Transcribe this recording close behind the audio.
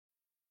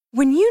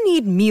When you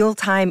need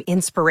mealtime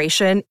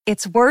inspiration,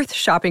 it's worth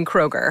shopping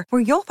Kroger,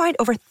 where you'll find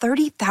over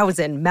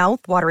 30,000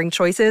 mouth-watering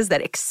choices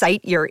that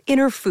excite your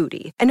inner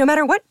foodie. And no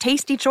matter what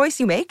tasty choice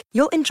you make,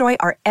 you'll enjoy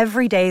our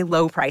everyday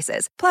low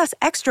prices, plus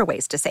extra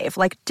ways to save,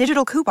 like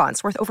digital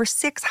coupons worth over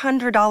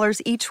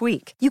 $600 each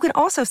week. You can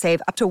also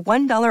save up to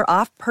 $1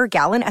 off per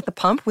gallon at the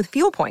pump with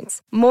fuel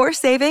points. More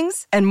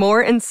savings and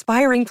more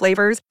inspiring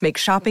flavors make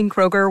shopping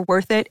Kroger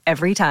worth it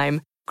every time.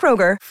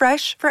 Kroger,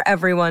 fresh for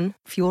everyone.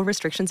 Fuel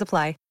restrictions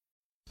apply.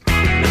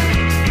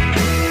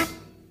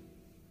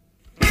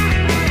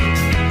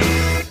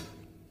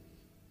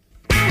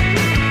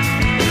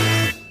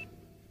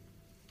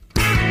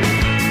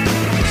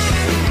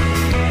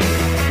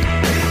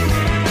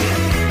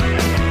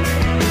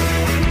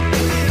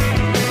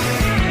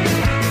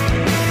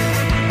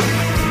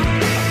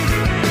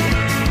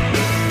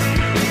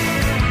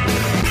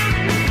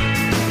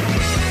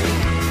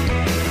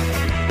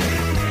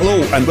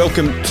 Hello and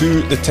welcome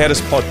to the Terrace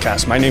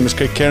Podcast. My name is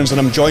Craig Cairns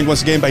and I'm joined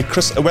once again by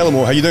Chris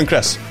Iwelumo. How you doing,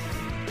 Chris?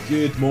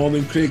 Good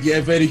morning, Craig.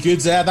 Yeah, very good.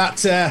 That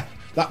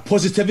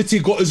positivity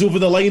got us over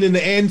the line in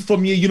the end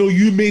from you. You know,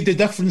 you made the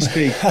difference,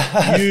 Craig.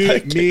 You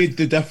made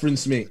the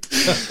difference, mate.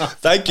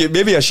 Thank you.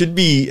 Maybe I should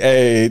be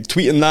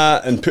tweeting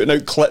that and putting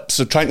out clips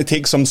or trying to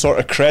take some sort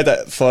of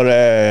credit for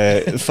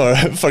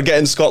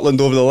getting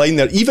Scotland over the line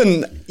there.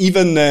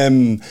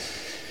 Even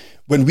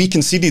when we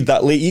conceded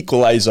that late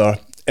equaliser,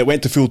 it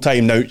went to full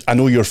time. Now, I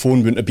know your phone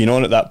wouldn't have been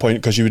on at that point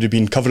because you would have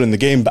been covering the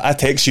game, but I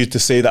texted you to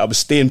say that I was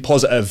staying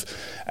positive,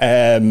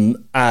 and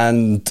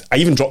I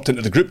even dropped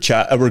into our group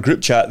chat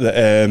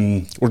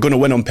that we're going to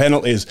win on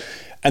penalties.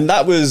 And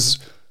that was,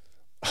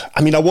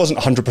 I mean, I wasn't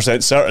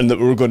 100% certain that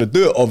we were going to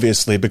do it,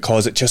 obviously,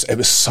 because it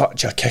was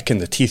such a kick in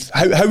the teeth.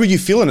 How were you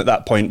feeling at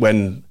that point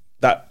when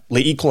that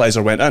late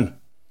equaliser went in?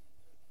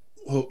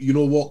 Well, you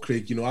know what,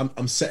 Craig? You know,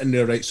 I'm sitting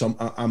there, right? So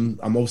I'm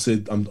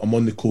obviously I'm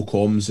on the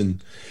co-coms and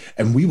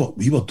we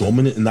were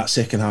dominant in that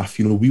second half.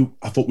 You know,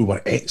 I thought we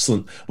were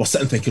excellent. We're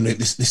sitting thinking, right,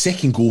 the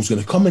second goal's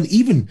going to come, and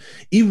even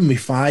with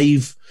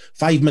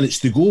five minutes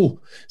to go,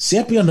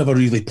 Serbia never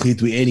really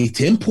played with any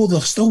tempo. They're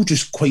still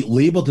just quite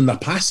laboured in their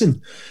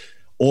passing.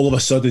 All of a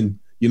sudden,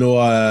 you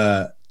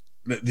know,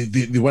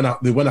 they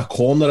win a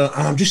corner, and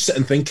I'm just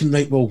sitting thinking,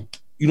 right, well,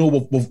 you know,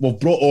 we've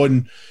brought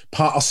on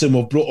Patterson,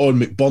 we've brought on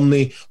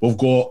McBurney,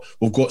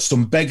 we've got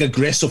some big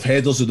aggressive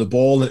headers of the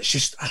ball, and it's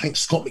just, I think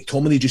Scott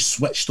McTominay just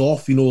switched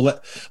off. You know,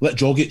 let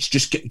Jogic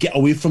just get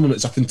away from him.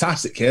 It's a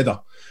fantastic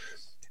header,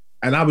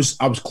 and I was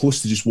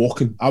close to just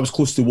walking. I was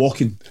close to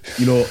walking.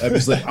 You know, it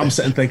was like I'm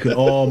sitting thinking,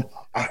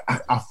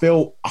 I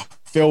felt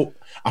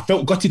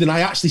gutted, and I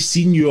actually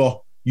seen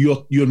your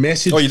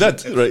message. Oh, you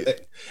did, right?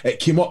 It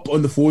came up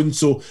on the phone,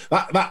 so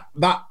that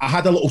I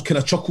had a little kind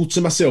of chuckle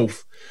to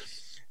myself.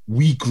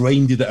 We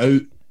grinded it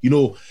out, you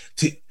know.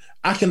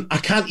 I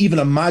can't even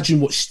imagine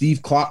what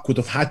Steve Clarke would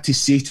have had to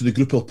say to the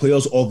group of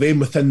players or them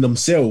within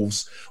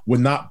themselves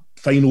when that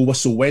final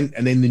whistle went,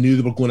 and then they knew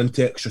they were going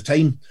into extra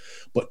time.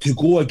 But to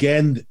go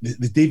again,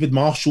 the David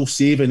Marshall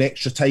save in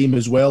extra time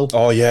as well.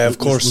 Oh yeah, of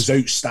course,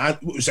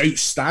 was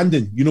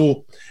outstanding, you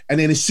know. And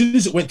then as soon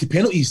as it went to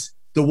penalties,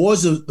 there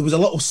was a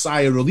little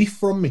sigh of relief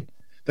from me,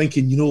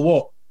 thinking, you know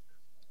what,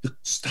 the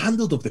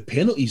standard of the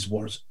penalties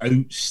was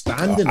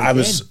outstanding.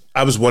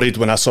 I was worried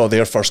when I saw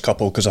their first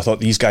couple because I thought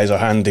these guys are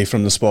handy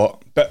from the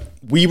spot. But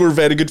we were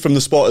very good from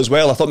the spot as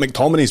well. I thought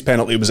McTominay's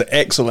penalty was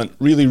excellent,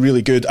 really,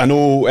 really good. I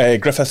know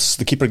Griffiths,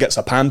 the keeper, gets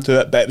a palm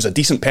to it, but it was a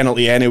decent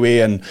penalty anyway,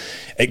 and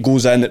it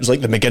goes in. It was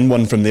like the McGinn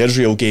one from the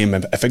Israel game.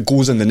 If it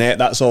goes in the net,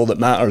 that's all that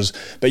matters.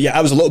 But yeah,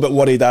 I was a little bit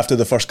worried after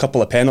the first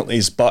couple of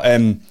penalties. But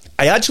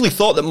I actually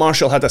thought that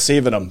Marshall had a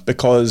save in him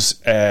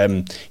because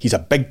he's a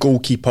big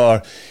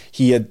goalkeeper.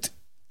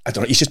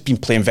 He's just been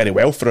playing very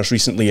well for us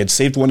recently. He had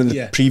saved one in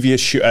the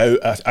previous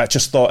shootout. I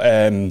just thought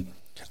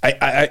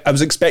I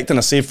was expecting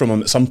a save from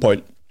him at some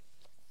point.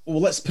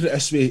 Well, let's put it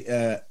this way: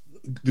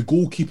 the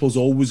goalkeeper's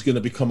always going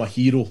to become a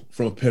hero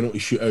from a penalty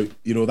shootout.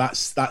 You know,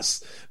 that's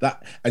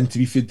that. And to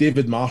be fair,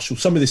 David Marshall,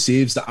 some of the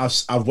saves that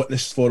I've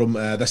witnessed for him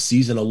this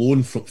season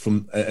alone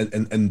from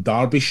in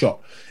Derbyshire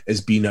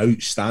has been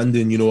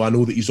outstanding. You know, I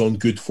know that he's on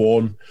good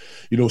form.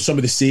 You know, some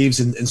of the saves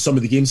in some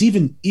of the games,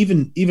 even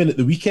at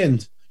the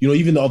weekend. You know,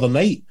 even the other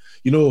night,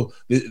 you know,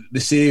 the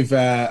save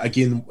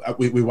again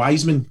with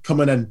Wiseman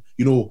coming in,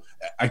 you know,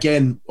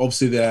 again,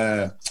 obviously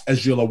the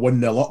Israel are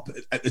 1-0 up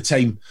at the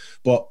time.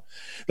 But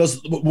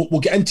we'll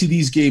get into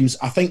these games.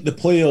 I think the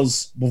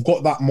players, we've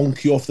got that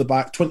monkey off the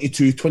back,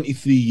 22,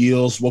 23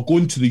 years. We're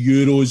going to the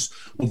Euros.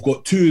 We've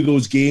got 2 of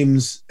those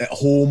games at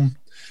home.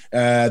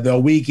 The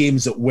away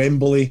games at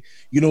Wembley.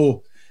 You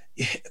know,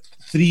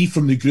 3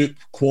 from the group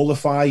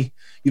qualify.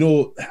 You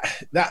know,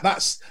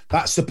 that's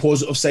the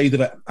positive side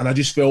of it. And I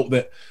just felt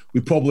that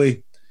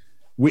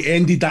we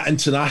ended that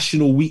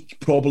international week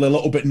probably a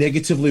little bit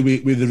negatively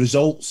with the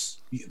results.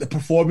 The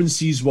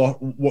performances were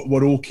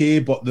okay,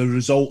 but the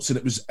results, and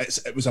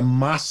it was a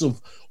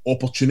massive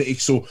opportunity.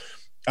 So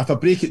if I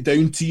break it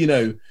down to you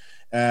now,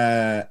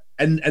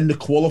 in the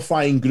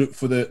qualifying group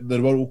for the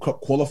World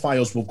Cup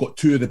qualifiers, we've got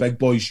 2 of the big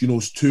boys, you know,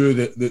 2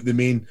 of the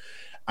main.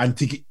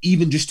 and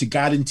even just to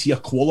guarantee a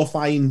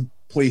qualifying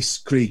place,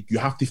 Craig, you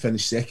have to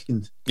finish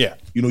second. Yeah,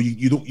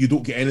 you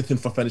don't get anything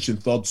for finishing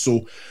third.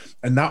 So,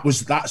 and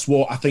that's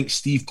what I think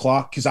Steve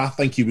Clarke, because I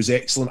think he was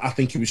excellent. I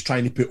think he was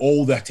trying to put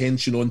all the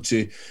attention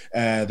onto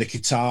the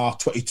Qatar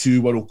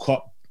 22 World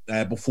Cup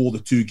before the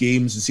two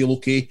games and say,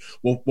 okay,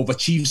 well, we've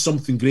achieved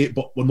something great,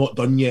 but we're not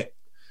done yet.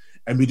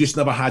 And we just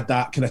never had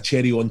that kind of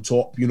cherry on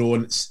top,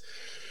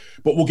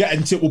 but we'll get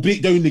into it. We'll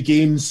break down the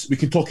games. We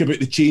can talk about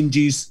the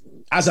changes.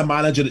 As a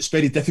manager, it's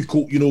very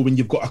difficult, when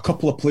you've got a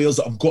couple of players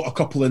that have got a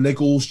couple of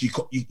niggles.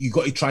 You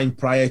got to try and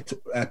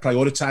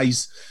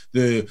prioritise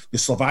the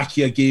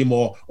Slovakia game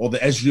or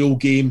the Israel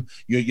game.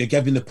 You're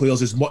giving the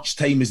players as much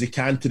time as they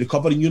can to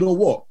recover. And you know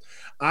what?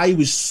 I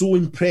was so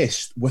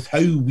impressed with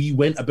how we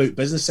went about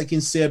business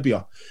against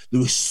Serbia.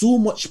 There was so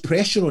much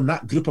pressure on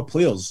that group of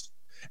players.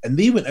 And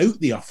they went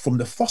out there from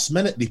the first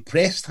minute. They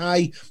pressed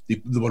high.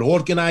 They were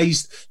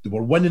organised. They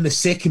were winning the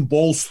second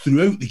balls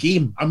throughout the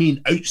game. I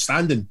mean,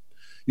 outstanding.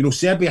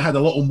 Serbia had a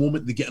little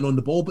moment to getting on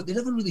the ball, but they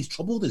never really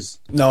troubled us.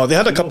 No, they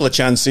had a couple of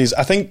chances.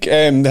 I think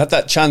they had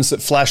that chance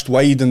that flashed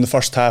wide in the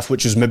first half,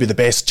 which was maybe the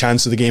best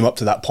chance of the game up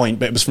to that point,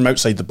 but it was from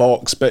outside the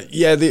box. But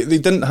yeah, they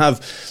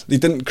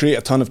didn't create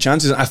a ton of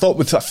chances. And I thought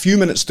with a few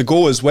minutes to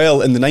go as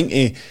well in the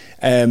 90,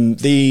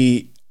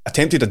 they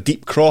attempted a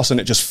deep cross and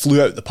it just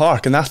flew out the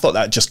park. And I thought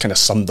that just kind of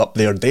summed up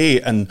their day.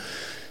 And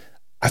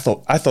I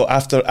thought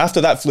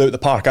after that flew out the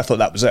park, I thought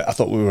that was it. I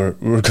thought we were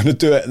going to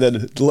do it. Then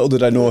little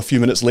did I know, a few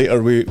minutes later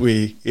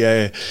we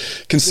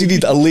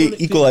conceded a late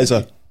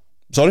equaliser.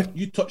 Sorry,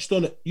 you touched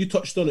on it.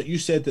 You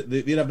said that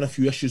they're having a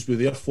few issues with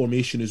their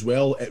formation as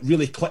well. It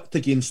really clicked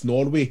against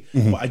Norway,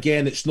 but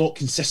again, it's not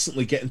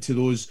consistently getting to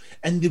those,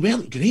 and they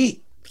weren't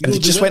great. And they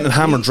just went and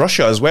hammered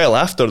Russia as well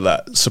after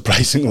that,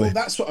 surprisingly. Well,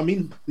 that's what I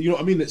mean.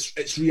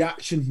 It's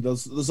reaction.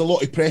 There's a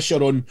lot of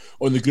pressure on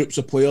the groups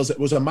of players. It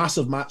was a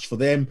massive match for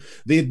them.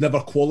 They'd never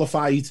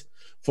qualified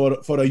for a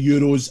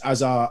Euros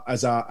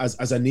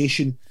as a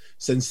nation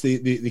since they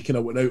kind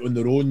of went out on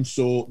their own.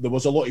 So there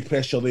was a lot of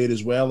pressure there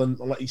as well. And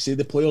like you say,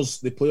 the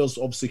players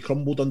obviously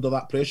crumbled under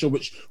that pressure,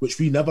 which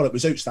we never. It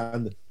was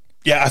outstanding.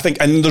 Yeah, I think,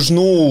 and there's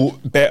no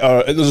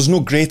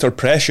greater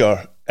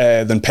pressure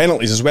than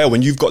penalties as well.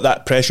 When you've got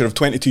that pressure of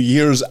 22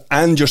 years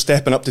and you're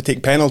stepping up to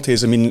take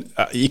penalties, I mean,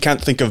 you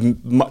can't think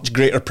of much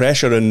greater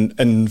pressure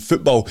in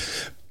football.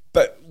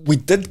 But we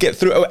did get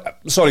through.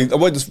 Sorry,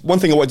 one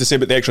thing I wanted to say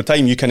about the extra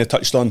time you kind of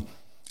touched on.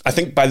 I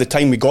think by the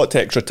time we got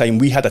to extra time,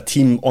 we had a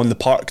team on the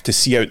park to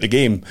see out the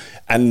game,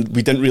 and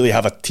we didn't really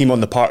have a team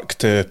on the park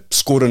to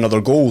score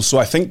another goal. So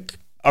I think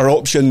our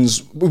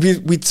options,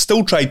 we'd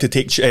still tried to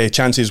take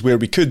chances where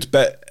we could,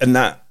 but in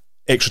that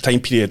extra time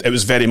period, it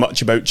was very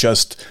much about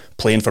just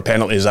playing for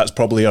penalties. That's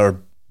probably our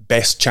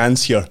best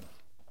chance here.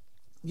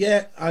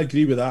 Yeah, I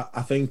agree with that.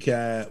 I think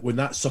when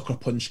that sucker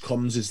punch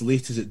comes as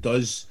late as it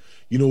does,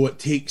 it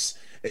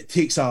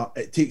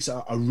takes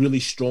a really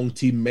strong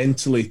team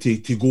mentally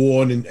to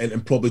go on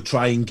and probably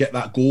try and get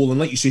that goal. And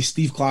like you say,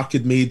 Steve Clarke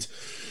had made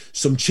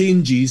some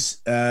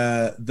changes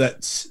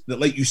that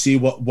like you say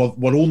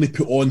were only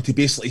put on to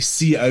basically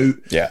see it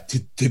out, to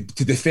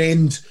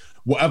defend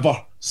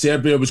whatever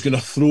Serbia was going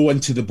to throw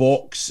into the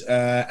box,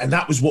 and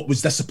that was what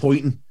was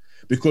disappointing,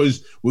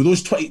 because with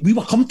those 20 we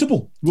were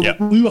comfortable.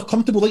 We were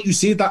comfortable, like you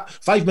said, that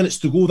 5 minutes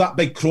to go, that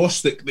big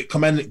cross that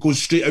come in, it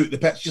goes straight out the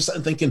pitch, just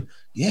sitting thinking,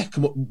 yeah,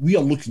 come on, we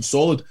are looking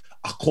solid.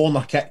 A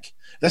corner kick,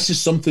 this is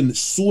something that's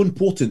so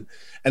important.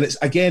 And it's,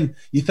 again,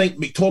 you think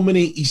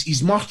McTominay,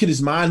 he's marking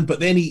his man, but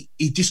then he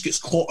just gets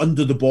caught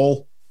under the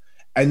ball.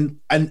 And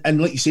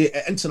like you say,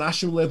 at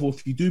international level,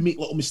 if you do make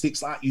little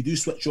mistakes like that, you do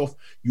switch off,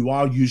 you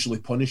are usually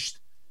punished.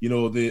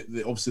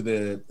 Obviously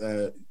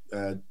the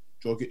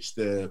Djogic,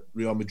 the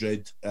Real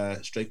Madrid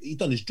striker, he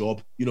done his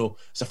job.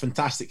 It's a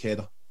fantastic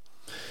header.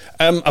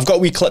 I've got a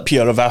wee clip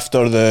here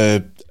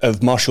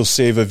of Marshall's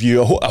save of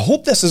you. I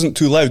hope this isn't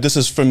too loud. This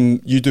is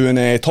from you doing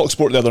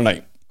TalkSport the other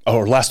night,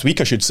 or last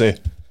week, I should say.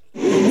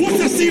 What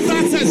a save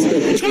that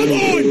is! Come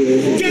on!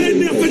 Get in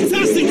there,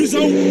 fantastic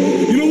result!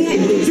 You know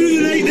what? Through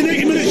the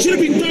 90 minutes should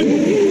have been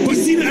done, but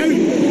seen it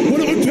out.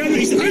 Won it on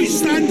penalties.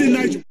 Outstanding,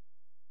 Nigel.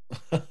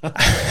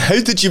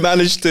 How did you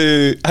manage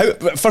to?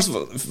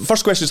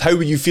 First question is, how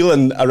were you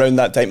feeling around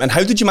that time, and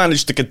how did you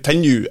manage to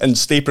continue and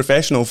stay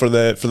professional for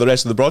the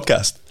rest of the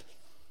broadcast?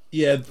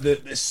 Yeah,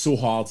 it's so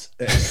hard.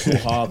 It's so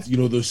hard.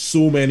 There's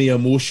so many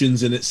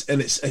emotions, and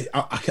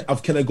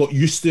I've kind of got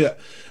used to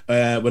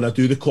it when I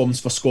do the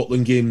comms for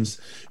Scotland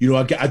games.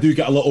 I do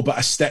get a little bit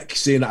of stick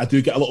saying that I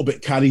do get a little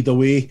bit carried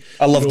away.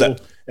 I loved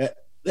it.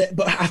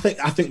 But I think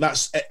I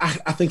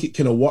think it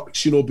kind of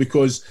works,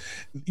 because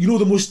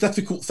the most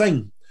difficult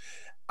thing,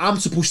 I'm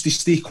supposed to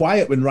stay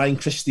quiet when Ryan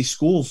Christie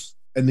scores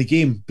in the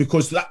game,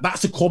 because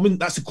that's a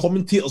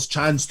commentator's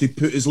chance to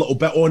put his little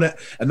bit on it,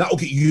 and that'll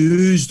get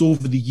used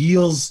over the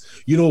years.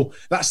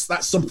 That's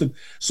something.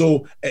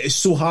 So it is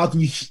so hard,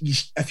 and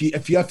if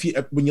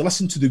you when you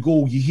listen to the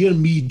goal, you hear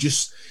me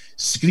just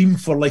scream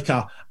for like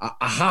a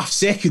half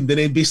second, and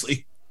then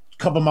basically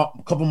cover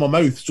my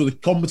mouth so the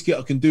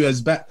commentator can do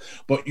his bit.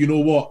 But you know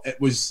what? It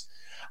was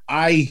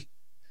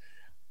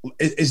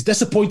as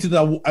disappointed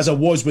as I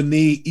was when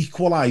they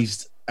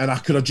equalised, and I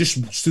could have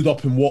just stood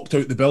up and walked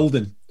out the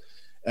building.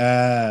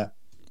 I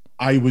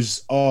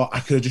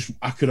could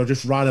have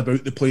just ran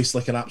about the place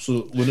like an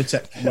absolute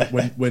lunatic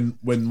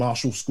when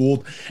Marshall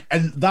scored,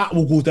 and that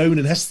will go down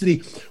in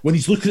history when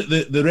he's looking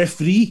at the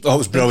referee. Oh, it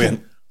was brilliant.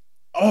 Thinking,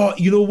 oh,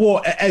 you know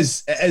what? It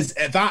is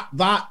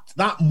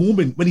that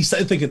moment when he's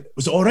sitting thinking,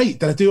 was it all right?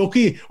 Did I do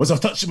okay? Was I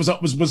touching?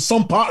 Was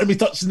some part of me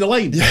touching the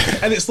line? Yeah.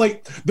 And it's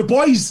like the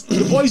boys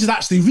had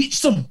actually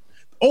reached him.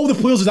 All the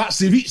players had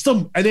actually reached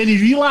him, and then he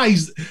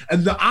realised,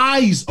 and the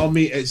eyes on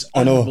me, it's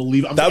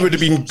unbelievable. That would have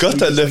been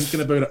gutting if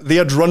they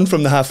had run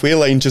from the halfway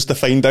line just to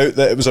find out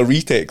that it was a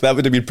retake. That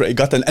would have been pretty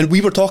gutting. And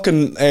we were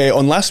talking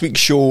on last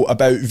week's show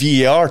about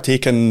VAR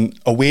taking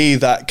away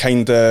that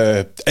kind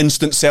of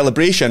instant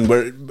celebration,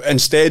 where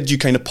instead you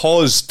kind of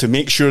pause to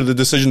make sure the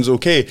decision's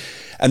okay.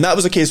 And that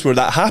was a case where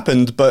that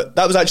happened, but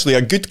that was actually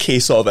a good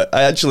case of it.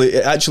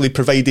 It actually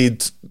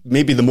provided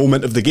maybe the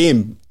moment of the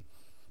game.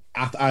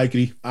 I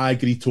agree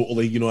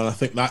totally, you know, and I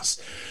think that's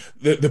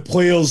the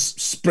players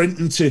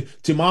sprinting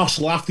to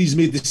Marshall after he's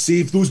made the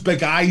save, those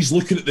big eyes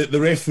looking at the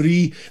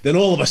referee, then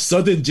all of a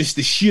sudden just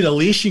the sheer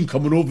elation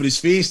coming over his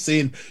face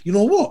saying, you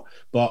know what,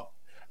 but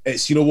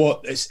it's, you know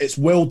what, it's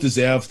well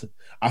deserved.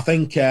 I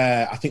think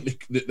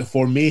the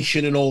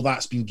formation and all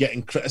that's been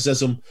getting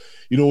criticism.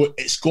 You know,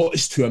 it's got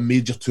us to a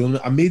major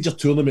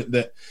tournament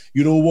that,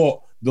 you know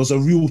what, there's a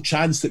real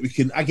chance that we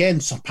can, again,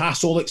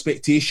 surpass all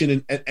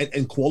expectation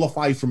and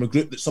qualify from a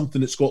group that's something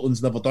that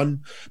Scotland's never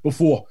done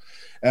before.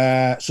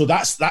 So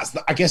that's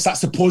I guess that's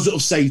the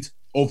positive side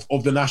of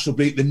the national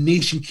break. The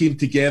nation came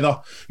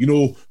together.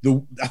 You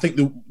know, I think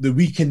the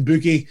Weekend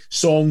Boogie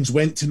songs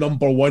went to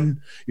number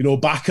one. You know,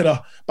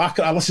 Baccara,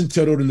 I listened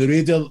to her on the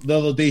radio the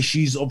other day.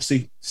 She's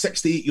obviously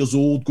 68 years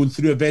old, going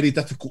through a very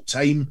difficult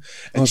time,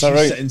 and she's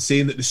right, sitting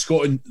saying that the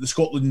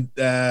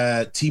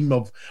Scotland team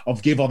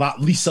have gave her that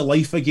lease of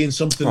life again,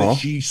 something that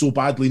she so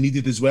badly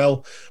needed as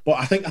well. But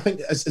I think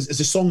as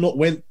the song not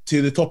went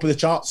to the top of the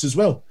charts as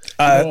well.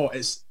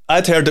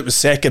 I'd heard it was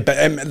second, but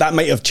that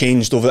might have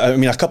changed over. I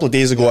mean, a couple of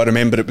days ago, I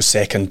remember it was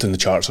second in the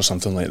charts or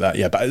something like that.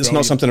 Yeah, but it's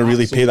not something I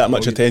really pay that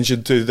much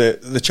attention to,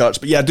 the charts.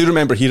 But yeah, I do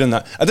remember hearing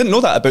that. I didn't know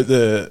that about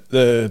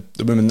the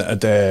woman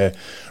that had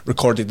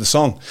recorded the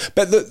song.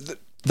 But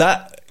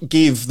that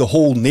gave the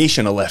whole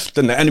nation a lift,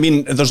 didn't it? And I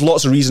mean, there's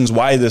lots of reasons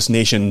why this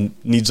nation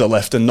needs a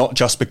lift, and not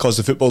just because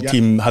the football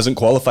team hasn't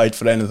qualified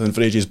for anything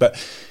for ages, but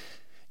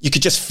you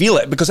could just feel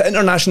it because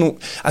international.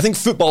 I think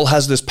football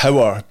has this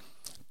power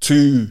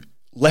to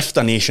lift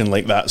a nation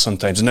like that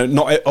sometimes. Now,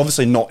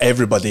 obviously not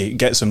everybody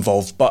gets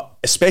involved, but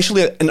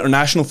especially at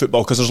international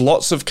football, because there's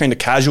lots of kind of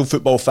casual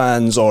football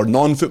fans or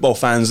non-football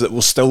fans that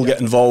will still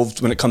get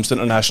involved when it comes to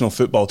international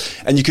football.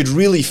 And you could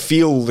really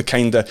feel the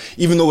kind of,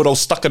 even though we're all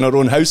stuck in our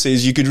own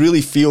houses, you could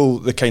really feel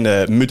the kind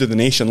of mood of the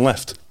nation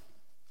lift.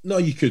 No,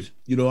 you could.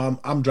 You know,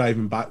 I'm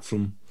driving back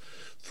from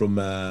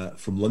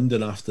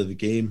London after the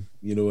game,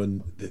 you know,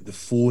 and the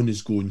phone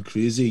is going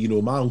crazy. You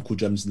know, my Uncle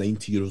Jim's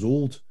 90 years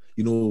old.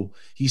 You know,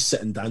 he's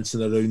sitting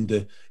dancing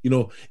around he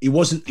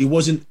wasn't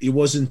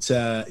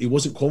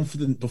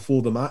confident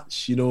before the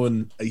match, you know,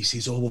 and he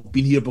says, "Oh, we've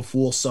been here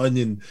before,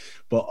 son,"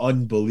 but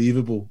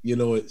unbelievable. You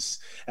know, it's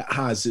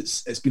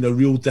been a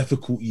real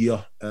difficult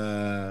year,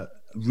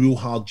 real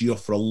hard year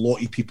for a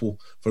lot of people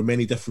for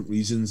many different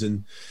reasons,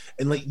 and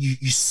like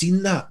you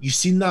seen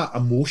that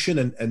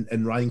emotion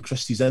in Ryan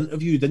Christie's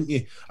interview, didn't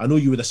you? I know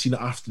you would have seen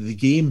it after the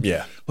game,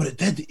 yeah,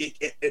 but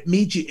it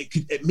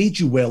made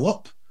you well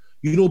up.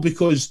 You know,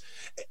 because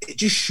it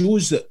just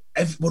shows that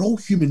we're all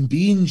human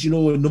beings, you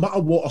know, and no matter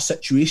what our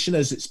situation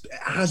is, it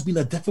has been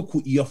a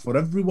difficult year for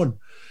everyone.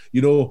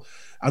 You know,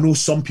 I know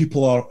some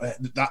people are,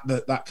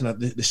 that kind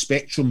of, the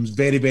spectrum's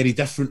very, very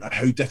different at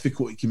how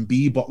difficult it can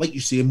be. But like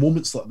you say,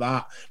 moments like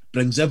that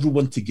brings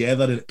everyone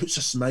together and it puts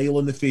a smile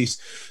on the face.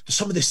 There's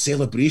some of the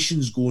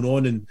celebrations going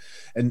on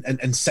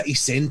in city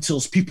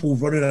centres, people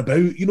running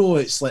about, you know,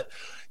 it's like,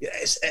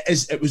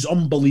 it was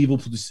unbelievable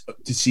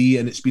to see,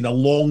 and it's been a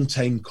long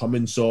time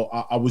coming. So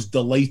I was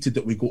delighted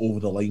that we got over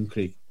the line,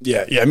 Craig.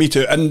 Yeah, me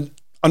too. And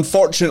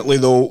unfortunately,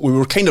 though, we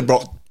were kind of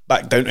brought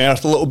back down to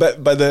earth a little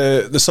bit by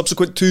the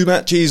subsequent two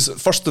matches.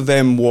 First of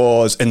them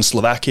was in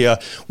Slovakia.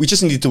 We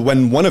just needed to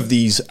win one of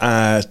these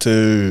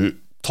to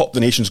top the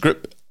Nations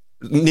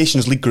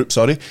League group,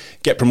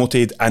 get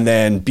promoted, and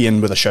then be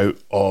in with a shout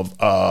of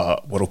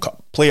a World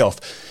Cup playoff.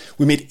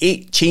 We made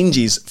 8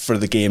 changes for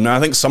the game. Now, I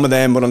think some of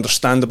them were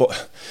understandable.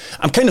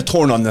 I'm kind of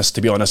torn on this,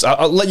 to be honest.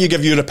 I'll let you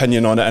give your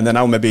opinion on it, and then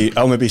I'll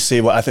maybe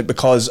say what I think,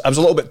 because I was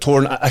a little bit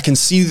torn. I can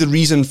see the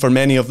reason for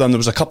many of them. There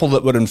was a couple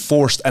that were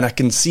enforced, and I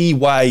can see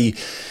why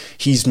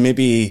he's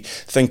maybe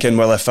thinking,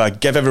 well, if I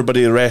give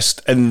everybody the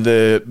rest in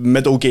the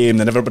middle game,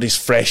 then everybody's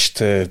fresh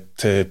to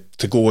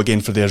go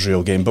again for the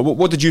Israel game. But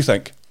what did you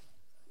think?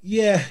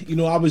 Yeah, you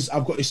know,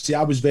 I've got to say,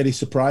 I was very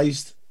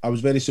surprised. I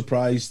was very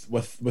surprised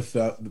with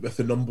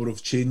the number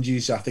of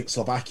changes. I think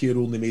Slovakia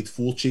only made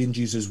 4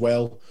 changes as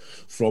well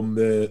from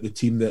the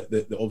team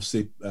that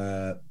obviously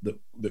that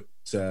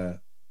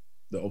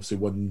obviously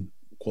won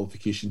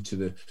qualification to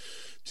the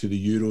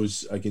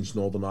Euros against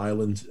Northern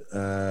Ireland.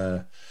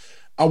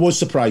 I was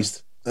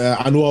surprised.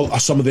 I know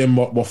some of them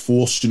were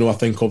forced. I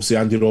think obviously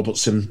Andy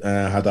Robertson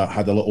had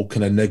a little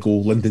kind of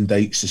niggle. Lyndon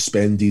Dykes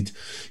suspended.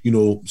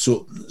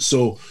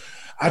 So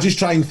I just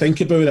try and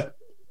think about it.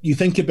 You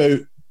think about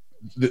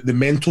the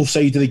mental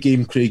side of the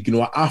game, Craig.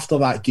 After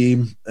that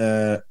game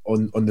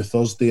on the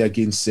Thursday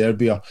against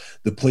Serbia,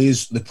 the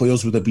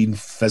players would have been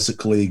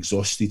physically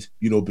exhausted.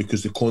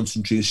 Because the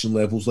concentration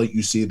levels, like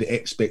you say, the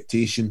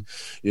expectation,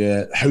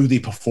 how they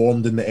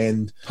performed in the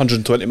end.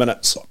 120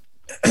 minutes.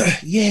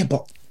 Yeah,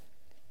 but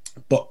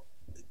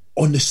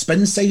on the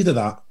spin side of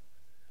that,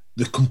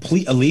 the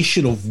complete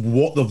elation of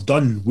what they've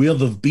done, where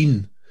they've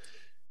been,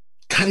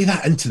 carry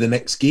that into the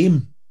next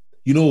game.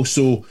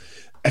 So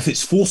if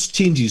it's forced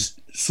changes,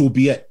 so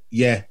be it.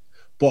 Yeah,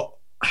 but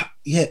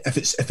yeah, if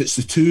it's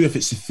the 2, if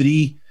it's the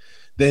 3,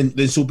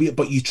 then so be it.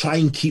 But you try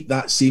and keep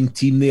that same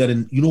team there,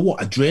 and you know what?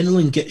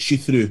 Adrenaline gets you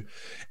through.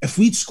 If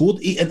we'd scored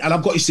 8, and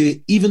I've got to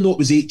say, even though it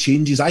was 8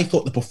 changes, I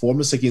thought the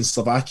performance against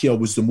Slovakia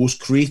was the most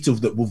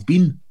creative that we've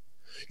been.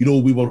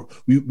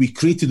 We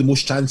created the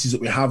most chances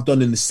that we have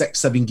done in the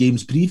 6-7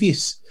 games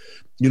previous.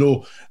 There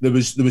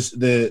was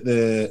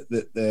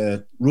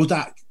the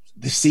Rodak,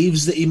 the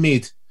saves that he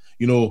made.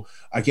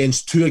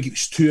 Against two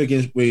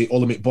against with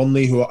Ollie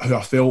McBurney, who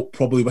I felt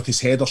probably with his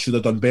header should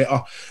have done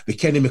better. The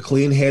Kenny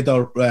McLean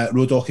header,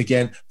 Rodak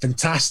again,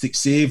 fantastic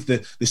save.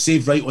 The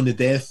save right on the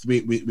death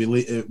with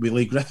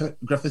Leigh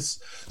Griffiths.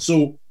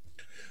 So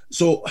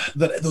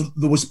there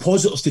was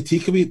positives to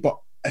take away, but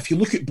if you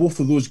look at both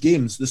of those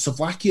games, the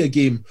Slovakia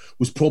game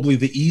was probably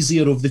the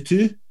easier of the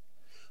two.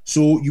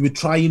 So you would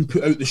try and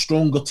put out the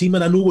stronger team.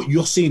 And I know what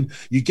you're saying.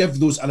 You give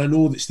those, and I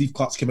know that Steve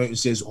Clarke's come out and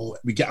says,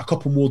 we get a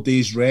couple more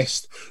days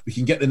rest. We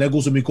can get the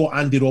niggles, and we've got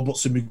Andy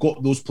Robertson. We've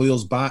got those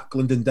players back,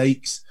 Lyndon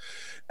Dykes.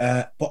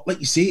 But like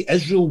you say,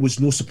 Israel was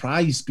no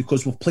surprise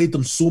because we've played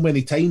them so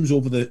many times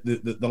over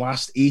the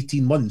last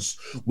 18 months.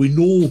 We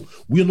know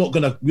we're not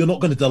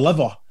gonna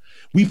deliver.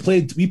 We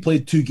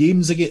played 2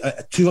 games against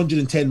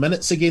 210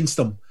 minutes against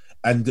them,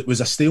 and it was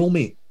a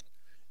stalemate.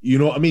 You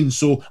know what I mean?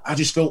 So I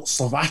just felt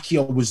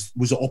Slovakia was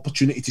an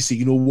opportunity to say,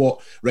 you know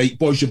what, right,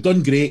 boys, you've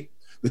done great.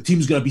 The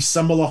team's going to be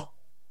similar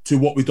to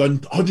what we've done.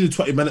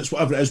 120 minutes,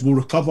 whatever it is, we'll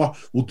recover.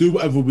 We'll do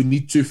whatever we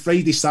need to.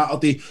 Friday,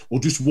 Saturday,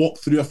 we'll just walk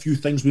through a few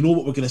things. We know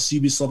what we're going to see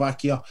with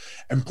Slovakia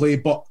and play,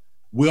 but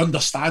we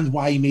understand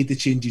why he made the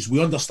changes.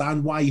 We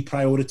understand why he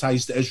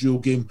prioritised the Israel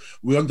game.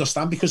 We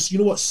understand because, you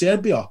know what,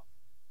 Serbia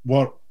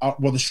were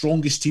the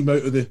strongest team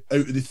out of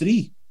the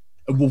 3,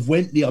 and we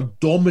went there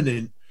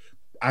dominant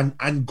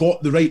and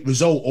got the right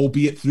result,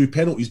 albeit through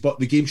penalties. But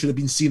the game should have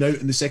been seen out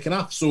in the second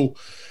half. So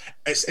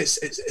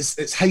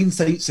it's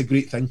hindsight's a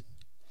great thing,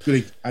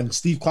 Greg. And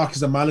Steve Clarke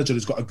as a manager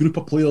has got a group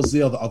of players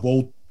there that have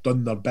all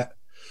done their bit.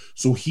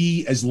 So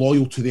he is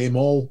loyal to them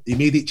all. He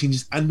made 8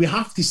 changes, and we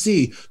have to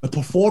say the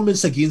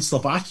performance against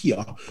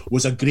Slovakia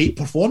was a great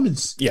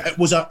performance. Yeah, it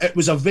was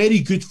a very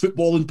good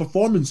footballing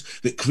performance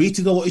that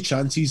created a lot of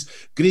chances.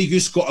 Grey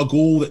Goose got a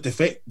goal that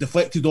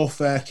deflected off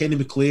Kenny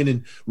McLean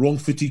and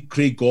wrong-footed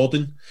Craig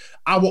Gordon.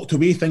 I walked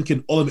away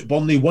thinking Ollie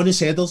McBurney won his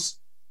headers.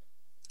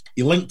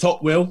 He linked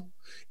up well.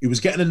 He was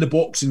getting in the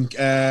box, and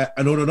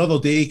on another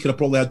day he could have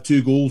probably had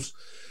 2 goals.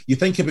 You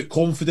think about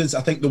confidence.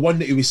 I think the one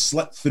that he was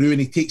slipped through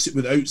and he takes it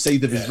with the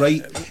outside of his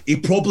right, he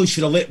probably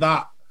should have let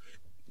that,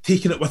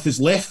 taken it with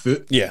his left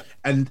foot. Yeah,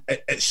 and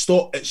it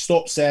stops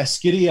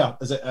Skiria.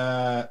 Is it?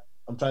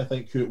 I'm trying to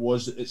think who it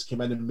was that's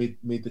come in and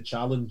made the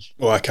challenge.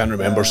 Oh, I can't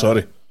remember.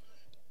 Sorry.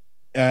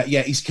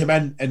 Yeah, he's come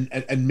in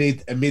and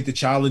made the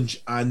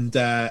challenge, and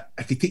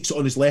if he takes it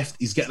on his left,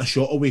 he's getting a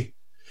shot away.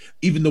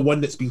 Even the one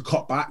that's been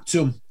cut back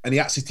to him, and he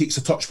actually takes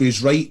a touch with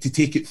his right to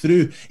take it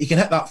through, he can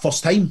hit that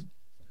first time.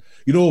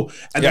 You know,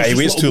 and yeah, he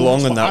waits too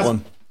long on that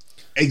one.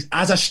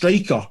 As a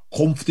striker,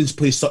 confidence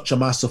plays such a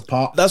massive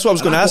part. That's what I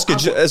was going to ask you.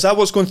 Is that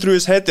what's going through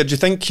his head? Did you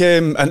think,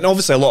 and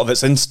obviously a lot of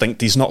it's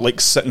instinct, he's not like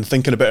sitting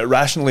thinking about it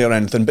rationally or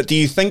anything, but do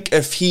you think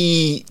if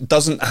he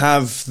doesn't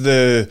have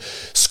the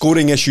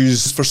scoring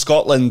issues for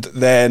Scotland,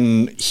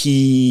 then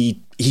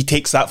he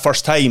takes that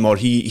first time, or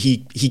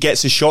he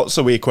gets his shots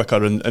away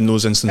quicker in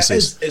those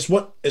instances? It's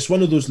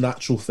one of those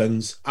natural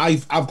things.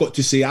 I've got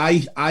to say,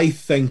 I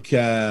think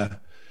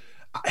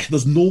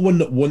there's no one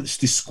that wants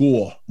to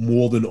score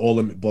more than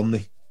Ollie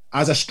McBurney.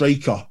 As a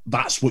striker,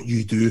 that's what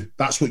you do.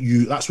 That's what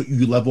you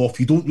live off.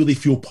 You don't really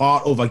feel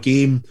part of a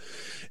game,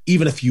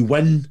 even if you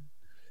win,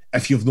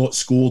 if you've not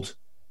scored.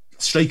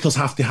 Strikers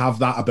have to have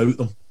that about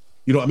them.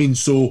 You know what I mean?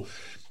 So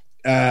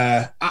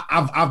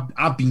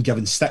I've been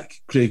given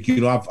stick, Craig.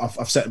 You know,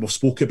 I've said, we've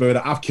spoke about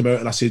it. I've come out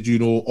and I said, you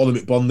know,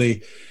 Ollie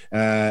McBurney,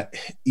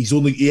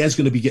 he is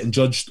going to be getting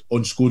judged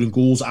on scoring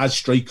goals as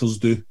strikers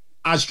do.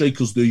 As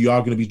strikers do, you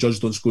are going to be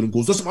judged on scoring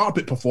goals. Doesn't matter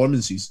about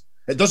performances.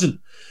 It doesn't.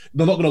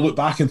 They're not going to look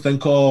back and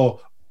think,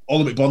 oh,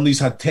 Ollie McBurney's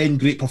had 10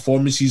 great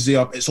performances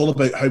there. It's all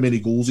about how many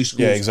goals he scores.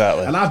 Yeah,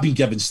 exactly. And I've been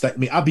given stick,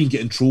 mate. I've been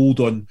getting trolled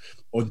on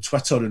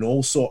Twitter and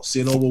all sorts,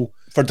 saying, oh, well,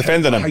 for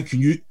defending him. How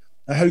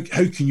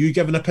can you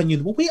give an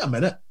opinion? Well, wait a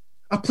minute.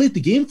 I played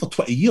the game for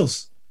 20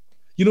 years.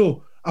 You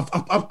know,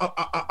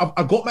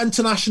 I've got my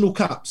international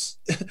caps.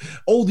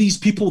 All these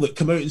people that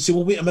come out and say,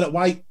 well, wait a minute,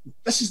 why?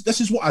 This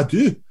is what I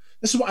do.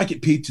 This is what I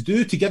get paid to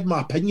do, to give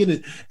my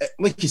opinion.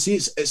 Like you say,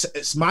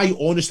 it's my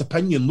honest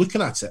opinion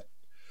looking at it.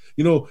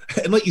 You know,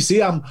 and like you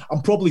say, I'm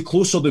probably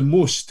closer than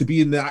most to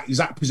be in the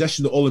exact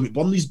position that Ollie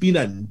McBurney's been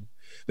in,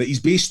 that he's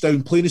based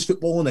down playing his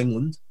football in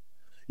England,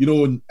 you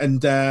know,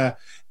 and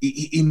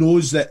he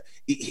knows that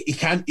he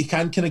can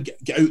kind of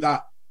get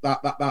out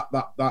that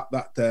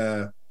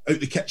out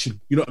the kitchen.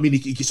 You know what I mean?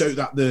 He gets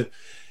out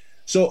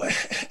so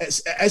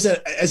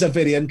it's a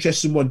very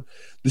interesting one.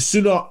 The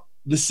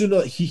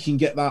sooner he can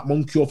get that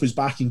monkey off his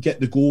back and get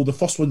the goal, the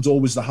first one's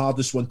always the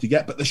hardest one to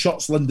get, but the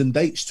shot's Lyndon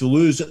Dykes to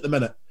lose at the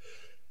minute.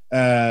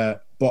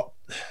 But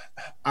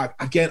I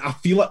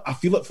feel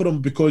it for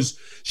him, because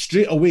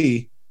straight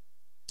away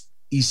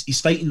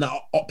he's fighting that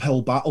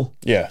uphill battle.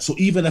 Yeah. So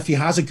even if he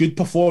has a good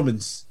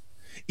performance,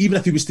 even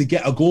if he was to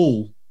get a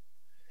goal,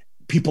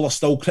 people are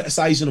still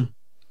criticising him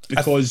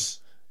because.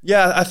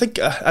 I think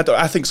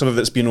some of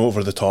it's been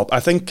over the top. I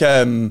think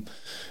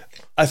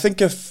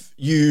if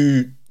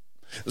you.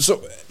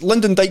 So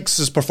Lyndon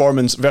Dykes'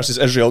 performance versus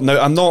Israel.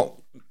 Now, I'm not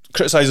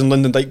criticising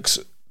Lyndon Dykes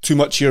too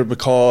much here,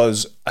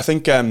 because I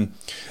think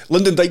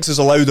Lyndon Dykes has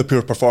allowed a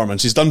poor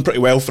performance. He's done pretty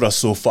well for us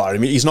so far. I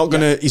mean, he's not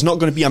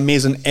gonna be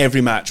amazing every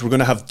match. We're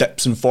gonna have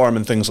dips in form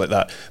and things like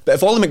that. But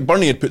if Ollie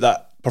McBurney had put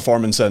that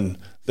performance in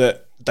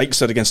that Dykes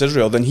did against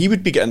Israel, then he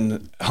would be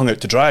getting hung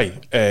out to dry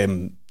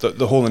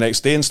the whole the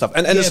next day and stuff.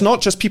 And it's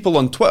not just people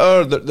on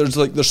Twitter.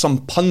 There's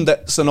some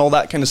pundits and all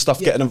that kind of stuff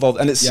getting involved,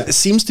 and it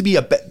seems to be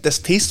a bit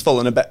distasteful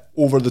and a bit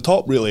over the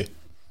top, really.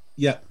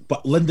 Yeah,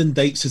 but Lyndon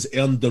Dykes has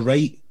earned the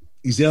right.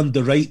 He's earned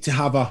the right to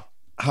have a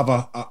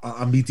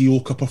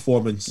mediocre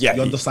performance. Yeah,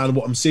 you understand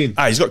what I'm saying?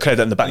 He's got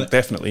credit in the bank,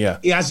 definitely. Yeah,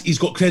 he's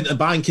got credit in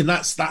the bank, and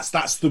that's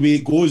the way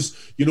it goes.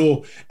 You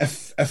know,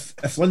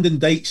 if Lyndon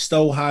Dykes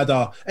still had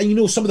and you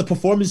know, some of the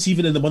performances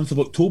even in the month of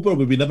October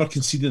where we never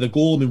conceded a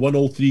goal and we won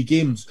all 3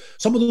 games,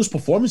 some of those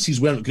performances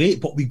weren't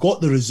great, but we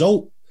got the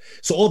result.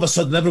 So all of a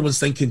sudden everyone's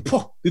thinking,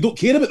 they don't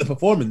care about the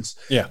performance.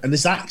 Yeah, and the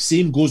exact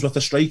same goes with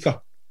a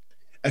striker.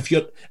 If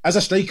you're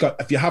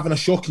having a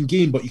shocking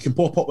game, but you can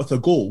pop up with a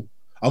goal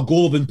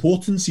of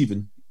importance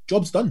even,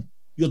 job's done.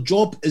 Your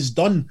job is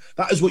done.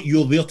 That is what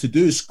you're there to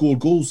do, score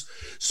goals.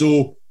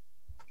 So,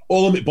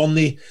 Ollie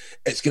McBurney,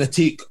 it's going to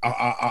take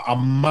a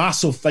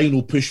massive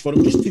final push for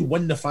him just to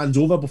win the fans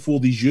over before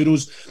these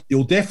Euros.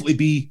 He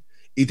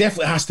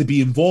definitely has to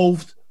be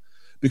involved,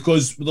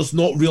 because there's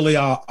not really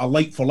a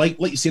like for like.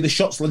 Like you say, the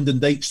shot's Lyndon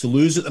Dykes to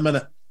lose at the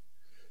minute.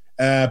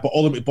 But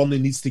Ollie McBurney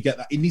needs to get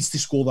that. He needs to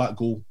score that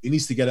goal. He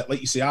needs to get it.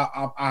 Like you say,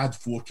 I had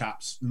 4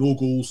 caps, no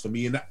goals for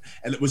me, and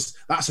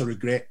that's a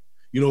regret.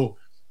 You know,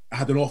 I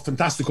had a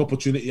fantastic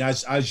opportunity,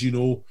 as you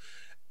know.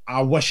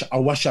 I wish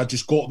I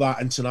just got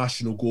that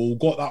international goal,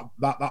 got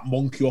that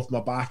monkey off my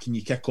back, and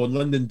you kick on.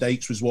 Lyndon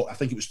Dykes was I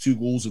think it was 2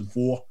 goals and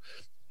 4.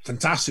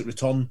 Fantastic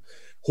return.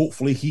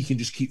 Hopefully he can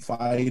just keep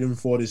firing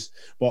for us.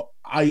 But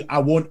I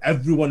want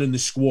everyone in the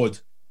squad.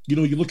 You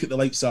know, you look at the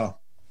likes of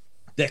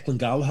Declan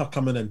Gallagher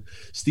coming in,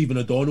 Stephen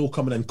O'Donnell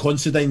coming in,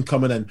 Considine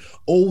coming in.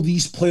 All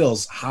these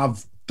players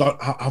have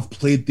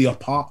played their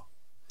part.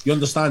 You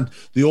understand?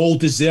 They all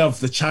deserve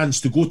the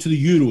chance to go to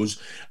the Euros,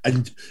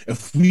 and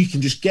if we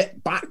can just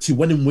get back to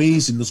winning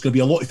ways, and there's going to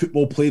be a lot of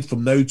football played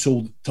from now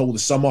till the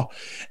summer,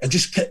 and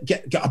just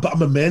get a bit of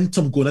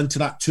momentum going into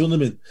that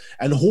tournament,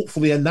 and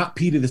hopefully in that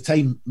period of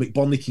time,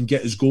 McBurney can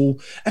get his goal.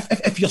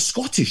 If you're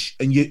Scottish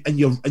and you're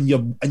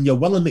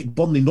willing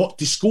McBurney not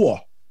to score,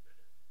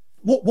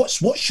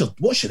 what's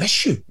your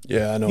issue?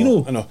 Yeah, I know. You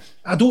know,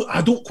 I know.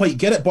 I don't quite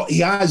get it, but he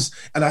has,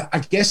 and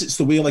I guess it's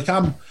the way. Like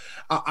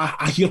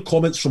I hear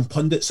comments from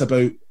pundits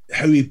about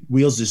how he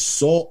wears his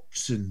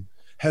socks and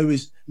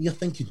you're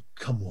thinking,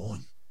 come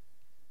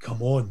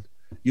on.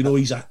 You know,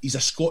 he's a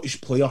Scottish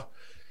player.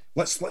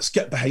 Let's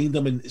get behind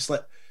him. And it's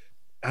like,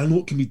 I know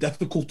it can be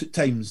difficult at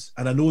times,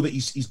 and I know that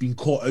he's been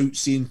caught out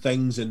saying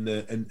things in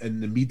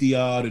the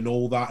media and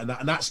all that,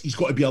 and that's he's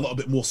got to be a little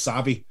bit more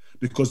savvy,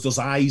 because there's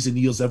eyes and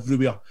ears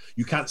everywhere.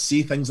 You can't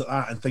say things like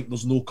that and think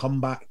there's no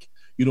comeback,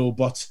 you know.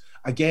 But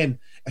again,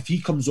 if he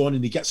comes on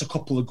and he gets a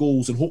couple of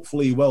goals, and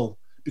hopefully he will,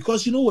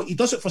 because you know what, he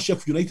does it for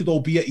Sheffield United,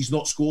 albeit he's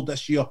not scored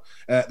this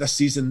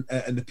season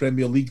in the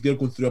Premier League. They're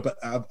going through a bit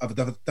of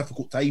a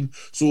difficult time,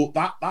 so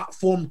that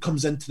form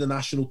comes into the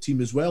national team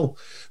as well.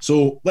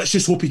 So let's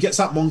just hope he gets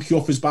that monkey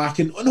off his back,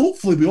 and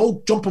hopefully we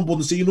all jump on board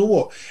and say, you know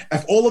what,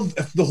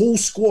 if the whole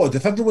squad,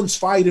 if everyone's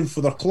firing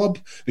for their club,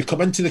 they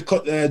come into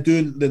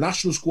doing the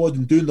national squad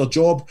and doing their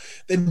job,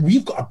 then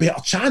we've got a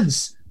better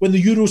chance when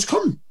the Euros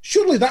come.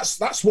 Surely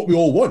that's what we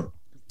all want.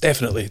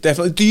 Definitely.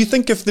 Do you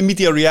think if the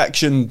media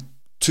reaction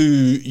to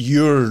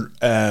your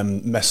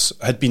miss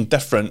had been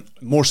different,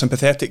 more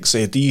sympathetic,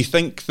 say, do you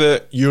think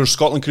that your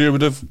Scotland career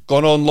would have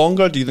gone on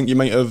longer? Do you think you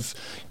might have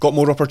got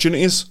more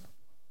opportunities?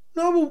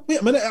 No, well,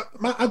 wait a minute.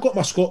 I got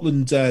my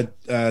Scotland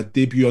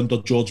debut under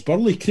George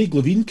Burley. Craig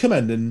Levein came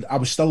in, and I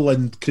was still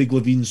in Craig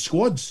Levein's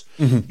squads.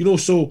 Mm-hmm. You know,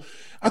 so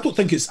I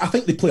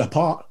think they play a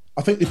part.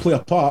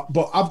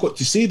 But I've got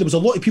to say, there was a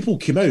lot of people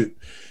came out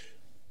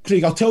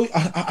Craig, I'll tell you,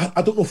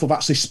 I don't know if I've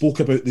actually spoke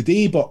about the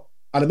day, but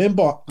I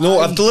remember...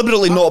 I've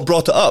deliberately not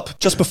brought it up.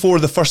 Just before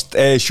the first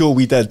show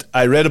we did,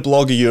 I read a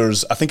blog of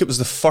yours. I think it was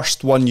the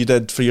first one you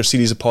did for your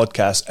series of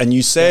podcasts, and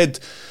you said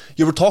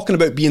you were talking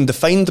about being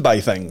defined by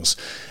things,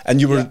 and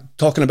you were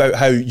talking about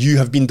how you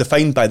have been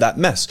defined by that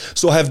miss.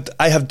 So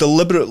I have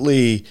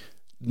deliberately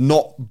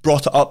not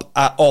brought it up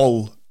at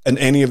all in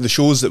any of the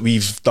shows that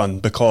we've done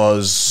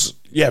because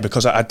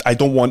I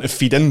don't want to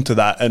feed into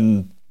that.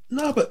 And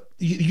no, but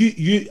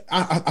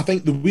I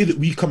think the way that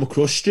we come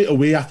across straight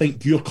away, I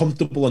think you're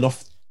comfortable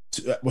enough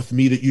with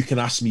me that you can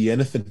ask me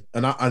anything,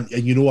 and I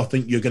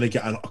think you're going to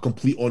get a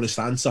complete honest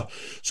answer.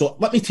 So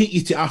let me take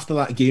you to after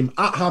that game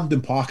at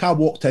Hampden Park. I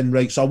walked in,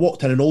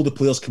 and all the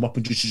players come up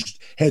and just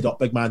head up,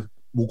 big man,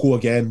 we'll go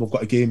again, we've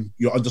got a game,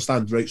 you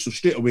understand, right? So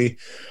straight away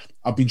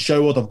I've been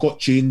showered, I've got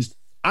changed.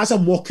 As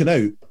I'm walking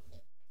out,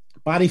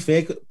 Barry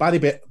Ferguson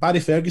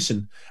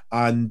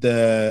and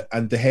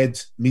the head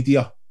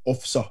media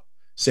officer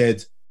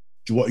said,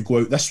 do you want to go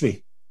out this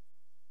way?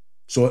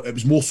 So it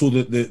was more so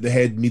the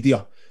head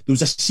media. There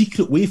was a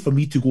secret way for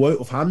me to go out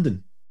of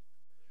Hampden.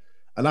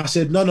 And I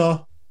said,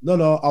 no,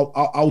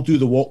 I'll do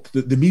the walk.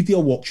 The media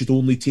walk should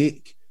only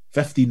take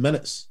 15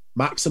 minutes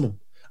maximum.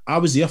 I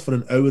was there for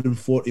an hour and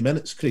 40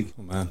 minutes, Craig,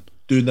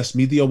 doing this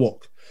media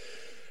walk.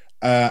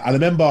 I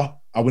remember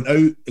I went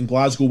out in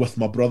Glasgow with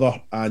my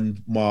brother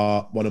and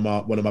one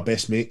of my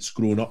best mates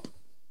growing up.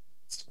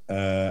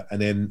 And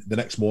then the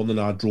next morning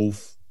I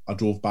drove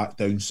back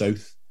down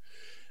south.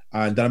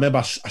 And I remember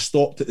I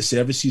stopped at the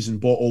services and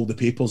bought all the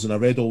papers, and I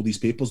read all these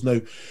papers. Now,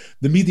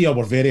 the media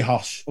were very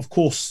harsh. Of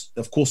course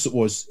it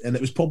was. And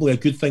it was probably a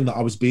good thing that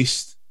I was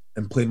based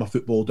and playing my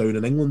football down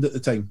in England at the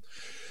time.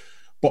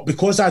 But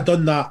because I'd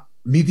done that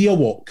media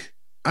walk,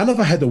 I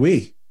never hid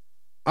away.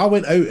 I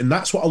went out, and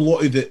that's what a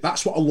lot of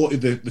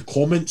the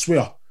comments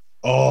were.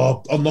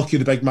 Oh, unlucky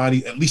the big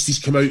man. At least he's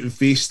come out and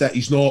faced it.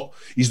 He's not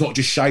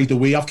just shied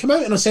away. I've come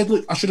out and I said,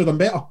 look, I should have done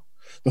better.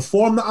 The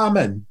form that I'm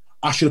in,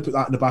 I should have put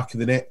that in the back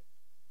of the net.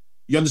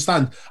 You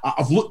understand?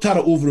 I've looked at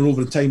it over and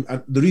over in time,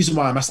 and the reason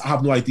why I missed, I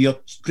have no idea.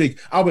 Craig,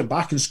 I went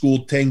back and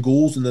scored 10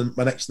 goals in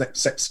my next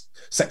six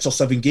or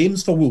seven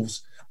games for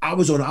Wolves. I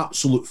was on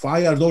absolute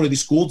fire. I'd already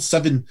scored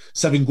seven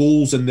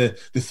goals in the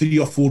 3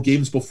 or 4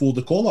 games before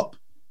the call-up.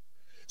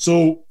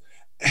 So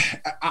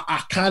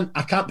I can't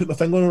put my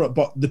finger on it,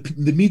 but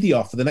the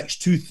media for the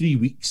next 2-3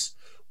 weeks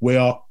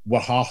were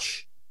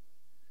harsh.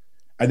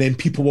 And then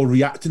people were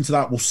reacting to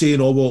that, were saying,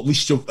 oh, well, at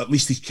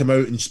least he's come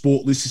out and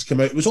spoke, at least he's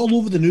come out. It was all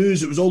over the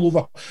news. It was all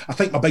over. I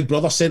think my big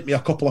brother sent me a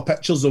couple of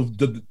pictures of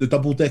the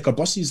double-decker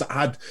buses that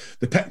had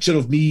the picture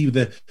of me with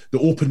the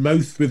open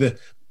mouth with the...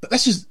 But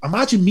this is...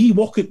 Imagine me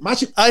walking...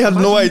 I have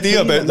no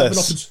idea about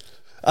this.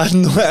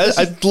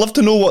 I'd love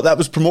to know what that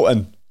was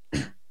promoting.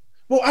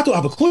 Well, I don't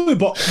have a clue,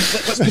 but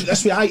let's put it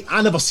this way.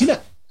 I never seen it.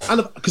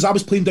 Because I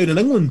was playing down in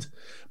England.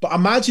 But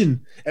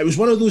imagine, it was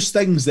one of those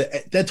things that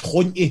it did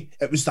haunt you.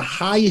 It was the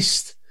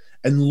highest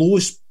and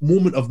lowest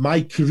moment of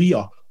my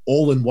career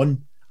all in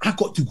one. I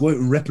got to go out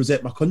and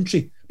represent my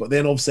country. But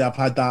then obviously I've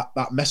had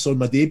that miss on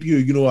my debut,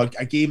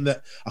 a game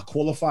that a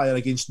qualifier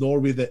against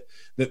Norway that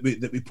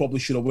we probably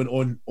should have went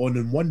on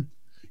and won.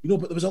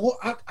 But there was a lot.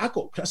 I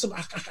got criticism.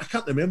 I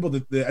can't remember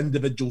the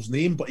individual's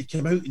name, but he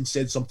came out and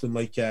said something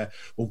like,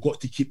 we've got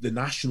to keep the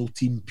national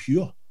team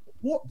pure.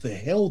 What the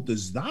hell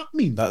does that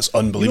mean? That's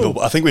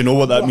unbelievable. I think we know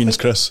what that means,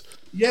 Chris.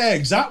 Yeah,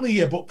 exactly.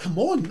 Yeah, but come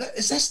on,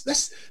 this is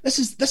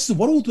the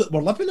world that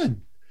we're living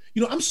in.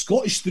 I'm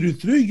Scottish through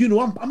and through.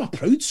 I'm a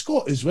proud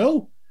Scot as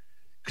well.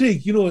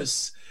 Craig,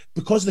 it's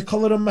because of the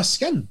colour of my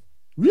skin.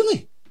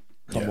 Really?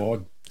 Come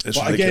on. It's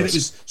but ridiculous. Again, it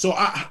was so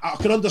I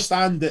can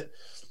understand that.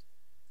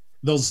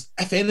 There's,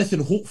 if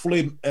anything,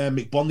 hopefully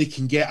McBurney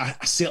can get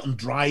a certain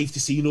drive to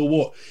say, you know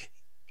what,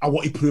 I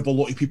want to prove a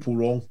lot of people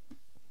wrong.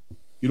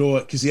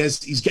 Because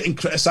he's getting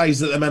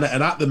criticised at the minute,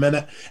 and at the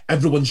minute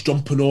everyone's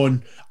jumping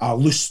on a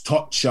loose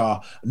touch,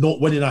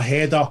 not winning a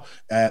header,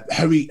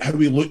 how he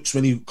looks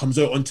when he comes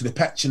out onto the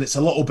pitch, and it's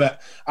a little bit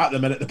at the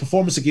minute. The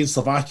performance against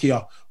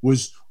Slovakia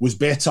was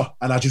better,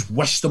 and I just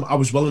wished I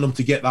was willing him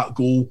to get that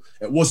goal.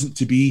 It wasn't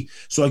to be.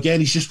 So again,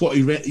 he's got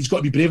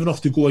to be brave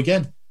enough to go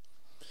again.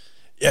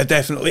 Yeah,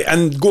 definitely.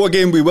 And go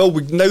again we will.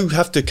 We now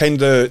have to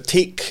kind of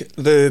take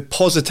the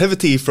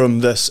positivity from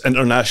this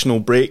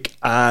international break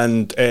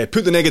and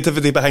put the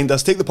negativity behind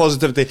us, take the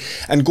positivity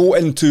and go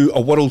into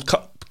a World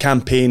Cup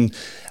campaign.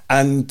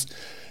 And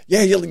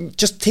yeah,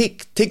 just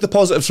take the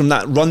positives from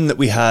that run that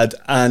we had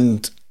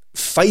and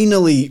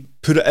finally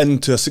put it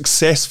into a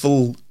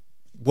successful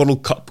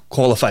World Cup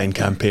qualifying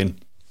campaign.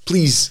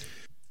 Please.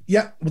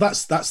 Yeah, well,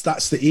 that's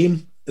the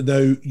aim.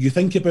 Now, you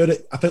think about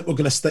it, I think we're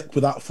going to stick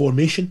with that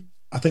formation.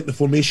 I think the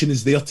formation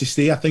is there to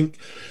stay. I think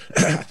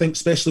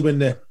especially when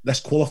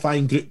this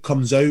qualifying group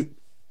comes out,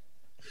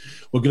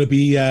 we're going to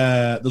be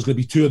there's going to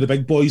be 2 of the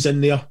big boys in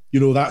there.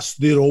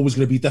 They're always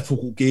going to be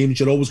difficult games.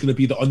 You're always going to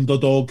be the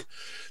underdog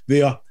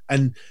there,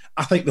 and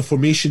I think the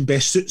formation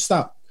best suits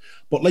that.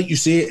 But like you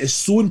say, it's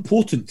so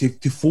important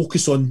to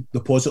focus on the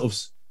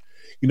positives.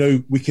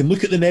 We can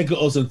look at the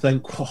negatives and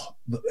think,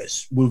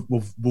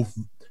 we've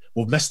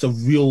we've missed a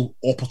real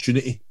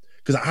opportunity,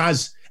 because it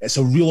has. It's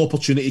a real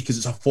opportunity because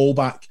it's a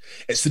fallback.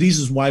 It's the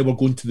reasons why we're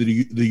going to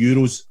the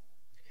Euros,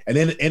 and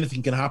then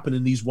anything can happen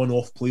in these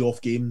one-off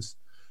playoff games.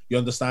 You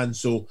understand?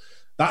 So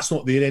that's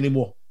not there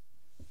anymore.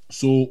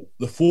 So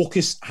the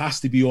focus has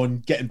to be on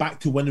getting back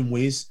to winning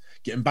ways,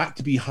 getting back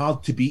to be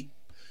hard to beat.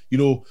 You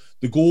know,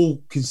 the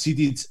goal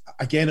conceded,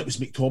 again, it was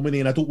McTominay,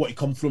 and I don't want to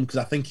come from because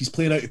I think he's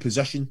playing out of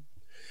position.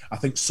 I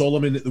think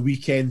Solomon at the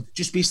weekend,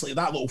 just basically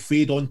that little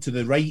fade on to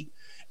the right,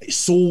 it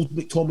sold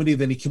McTominay,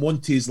 then he came on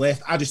to his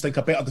left. I just think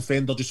a better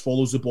defender just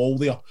follows the ball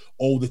there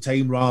all the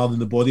time rather than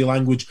the body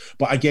language.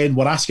 But again,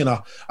 we're asking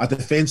a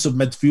defensive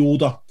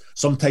midfielder.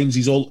 Sometimes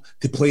he's all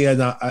to play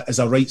as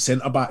a right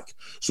centre-back.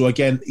 So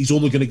again, he's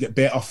only going to get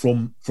better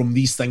from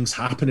these things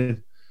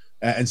happening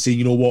and saying,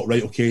 you know what,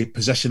 right, okay,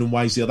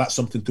 positioning-wise there, that's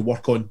something to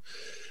work on.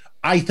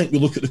 I think we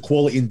look at the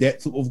quality and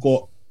depth that we've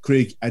got,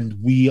 Craig,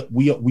 and we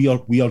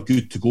are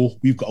good to go.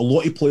 We've got a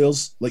lot of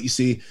players, like you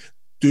say,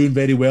 doing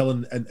very well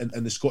in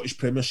the Scottish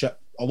Premiership.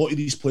 A lot of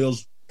these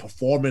players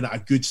performing at a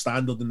good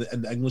standard in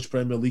the English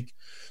Premier League.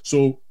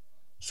 So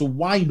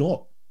why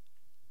not?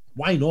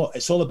 Why not?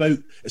 It's all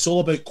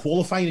about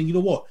qualifying. And you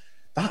know what?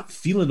 That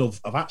feeling of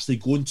actually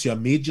going to a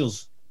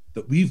majors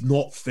that we've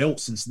not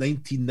felt since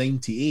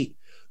 1998.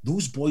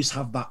 Those boys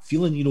have that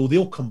feeling. You know,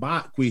 they'll come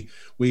back with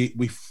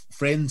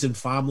friends and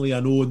family. I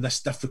know in this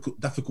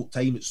difficult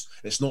time,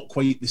 it's not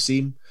quite the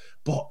same,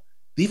 but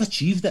they've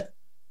achieved it.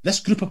 This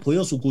group of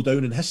players will go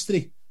down in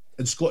history,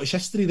 in Scottish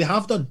history. They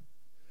have done.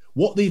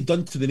 What they've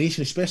done to the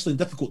nation, especially in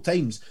difficult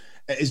times,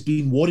 it has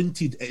been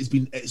warranted.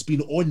 It's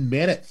been on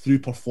merit through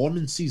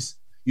performances.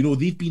 You know,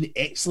 they've been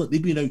excellent. They've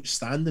been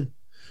outstanding.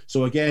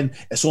 So again,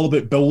 it's all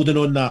about building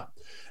on that.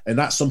 And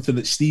that's something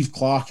that Steve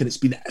Clarke, and it's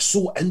been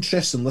so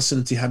interesting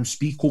listening to him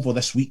speak over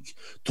this week,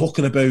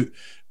 talking about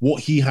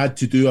what he had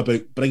to do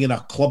about bringing a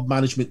club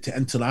management to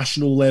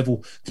international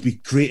level, to be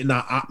creating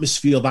that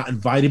atmosphere, that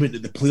environment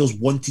that the players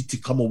wanted to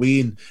come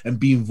away and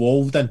be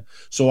involved in.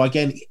 So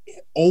again,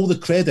 all the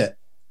credit,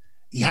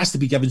 he has to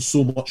be given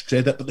so much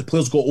credit, but the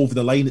players got over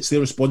the line. It's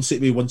their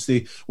responsibility once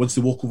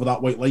they walk over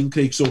that white line,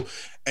 Craig. So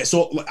it's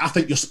all, I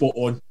think you're spot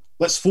on.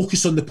 Let's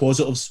focus on the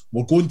positives.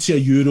 We're going to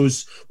a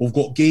Euros. We've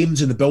got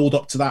games in the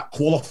build-up to that,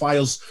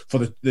 qualifiers for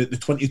the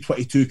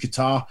 2022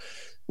 Qatar.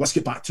 Let's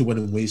get back to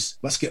winning ways.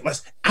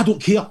 I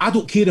don't care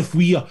if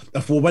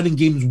we're winning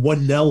games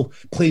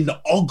 1-0, playing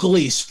the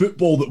ugliest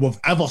football that we've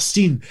ever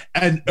seen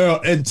in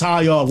our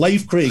entire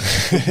life, Craig.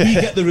 If we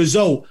get the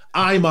result,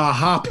 I'm a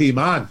happy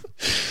man.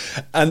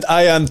 And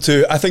I am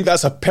too. I think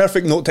that's a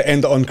perfect note to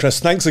end it on, Chris.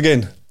 Thanks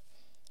again.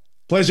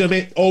 Pleasure,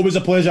 mate. Always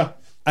a pleasure.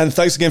 And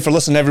thanks again for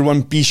listening,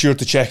 everyone. Be sure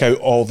to check out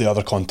all the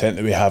other content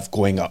that we have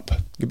going up.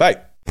 Goodbye.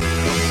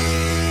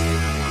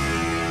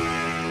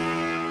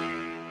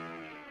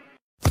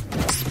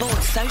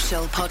 Sports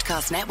Social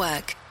Podcast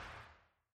Network.